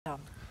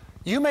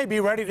You may be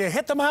ready to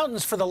hit the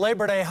mountains for the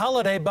Labor Day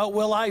holiday, but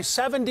will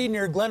I-70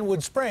 near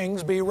Glenwood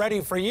Springs be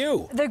ready for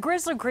you? The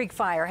Grizzly Creek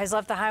fire has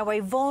left the highway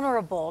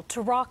vulnerable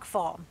to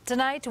rockfall.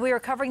 Tonight, we are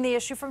covering the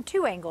issue from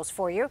two angles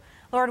for you.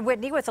 Lauren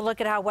Whitney with a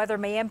look at how weather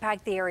may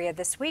impact the area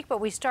this week,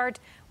 but we start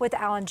with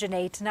Alan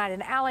Janae tonight.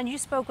 And Alan, you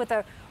spoke with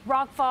a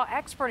rockfall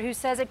expert who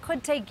says it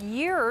could take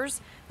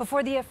years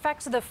before the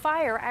effects of the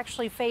fire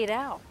actually fade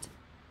out.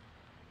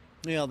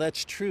 Yeah,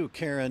 that's true,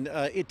 Karen.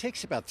 It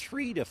takes about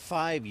 3 to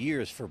 5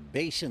 years for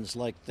basins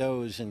like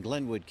those in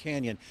Glenwood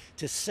Canyon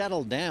to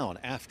settle down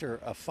after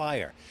a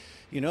fire.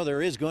 You know,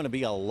 there is going to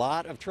be a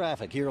lot of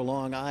traffic here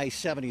along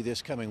I-70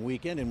 this coming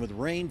weekend, and with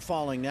rain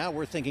falling now,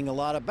 we're thinking a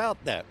lot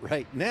about that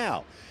right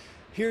now.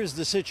 Here's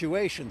the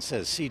situation,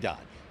 says CDOT.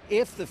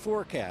 If the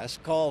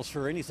forecast calls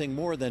for anything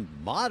more than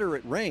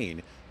moderate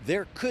rain,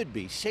 there could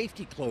be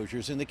safety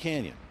closures in the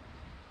canyon.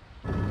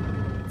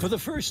 For the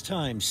first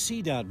time,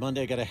 CDOT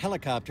Monday got a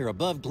helicopter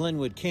above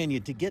Glenwood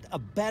Canyon to get a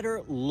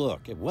better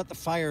look at what the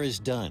fire has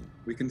done.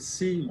 We can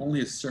see only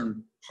a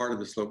certain part of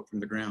the slope from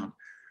the ground.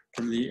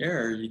 From the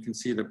air, you can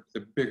see the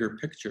bigger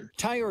picture.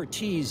 Ty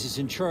Ortiz is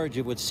in charge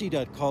of what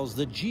CDOT calls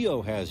the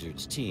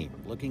geohazards team,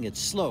 looking at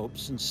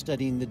slopes and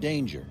studying the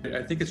danger.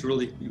 I think it's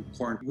really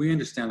important. We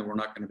understand that we're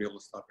not going to be able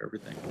to stop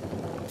everything.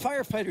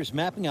 Firefighters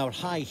mapping out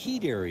high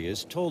heat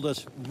areas told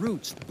us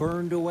roots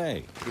burned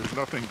away. There's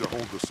nothing to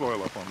hold the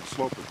soil up on the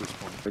slope at this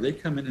point. They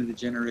come in and they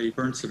generate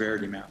burn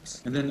severity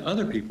maps. And then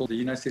other people, the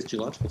United States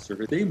Geological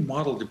Survey, they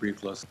model debris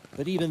flows.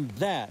 But even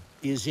that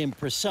is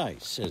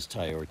imprecise, says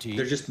Ty Ortiz.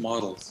 They're just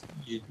models.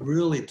 You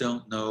really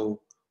don't know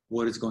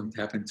what is going to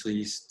happen until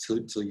you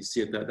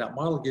see it. That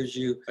model gives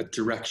you a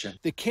direction.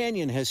 The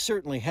canyon has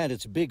certainly had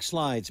its big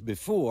slides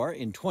before.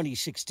 In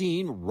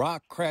 2016,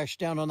 rock crashed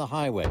down on the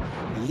highway,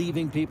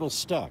 leaving people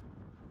stuck.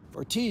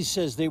 Ortiz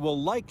says they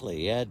will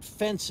likely add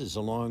fences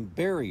along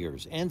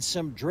barriers and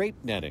some drape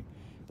netting,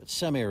 but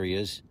some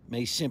areas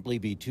may simply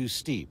be too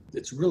steep.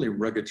 It's really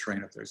rugged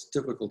terrain up there. It's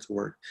difficult to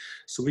work.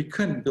 So we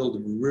couldn't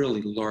build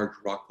really large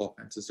rockfall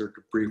fences or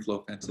debris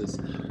flow fences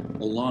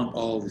along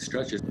all the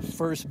stretches.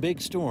 First big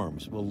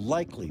storms will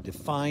likely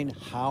define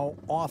how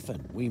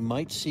often we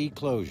might see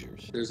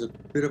closures. There's a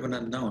bit of an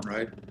unknown,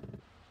 right?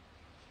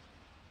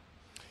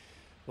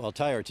 Well,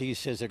 Ty Ortiz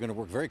says they're going to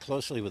work very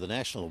closely with the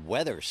National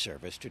Weather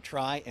Service to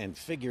try and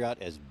figure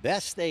out as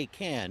best they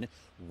can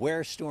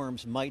where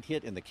storms might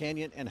hit in the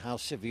canyon and how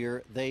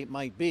severe they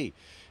might be.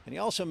 And he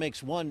also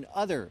makes one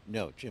other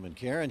note, Jim and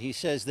Karen. He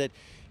says that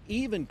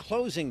even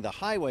closing the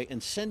highway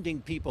and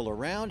sending people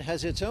around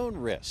has its own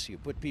risks. You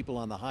put people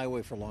on the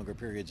highway for longer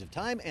periods of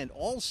time, and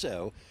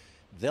also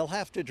they'll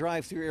have to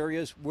drive through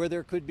areas where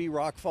there could be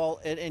rockfall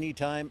at any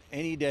time,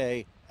 any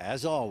day,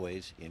 as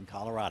always, in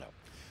Colorado.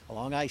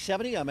 Along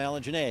I-70, I'm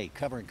Alan Janae,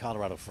 covering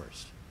Colorado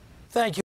First. Thank you.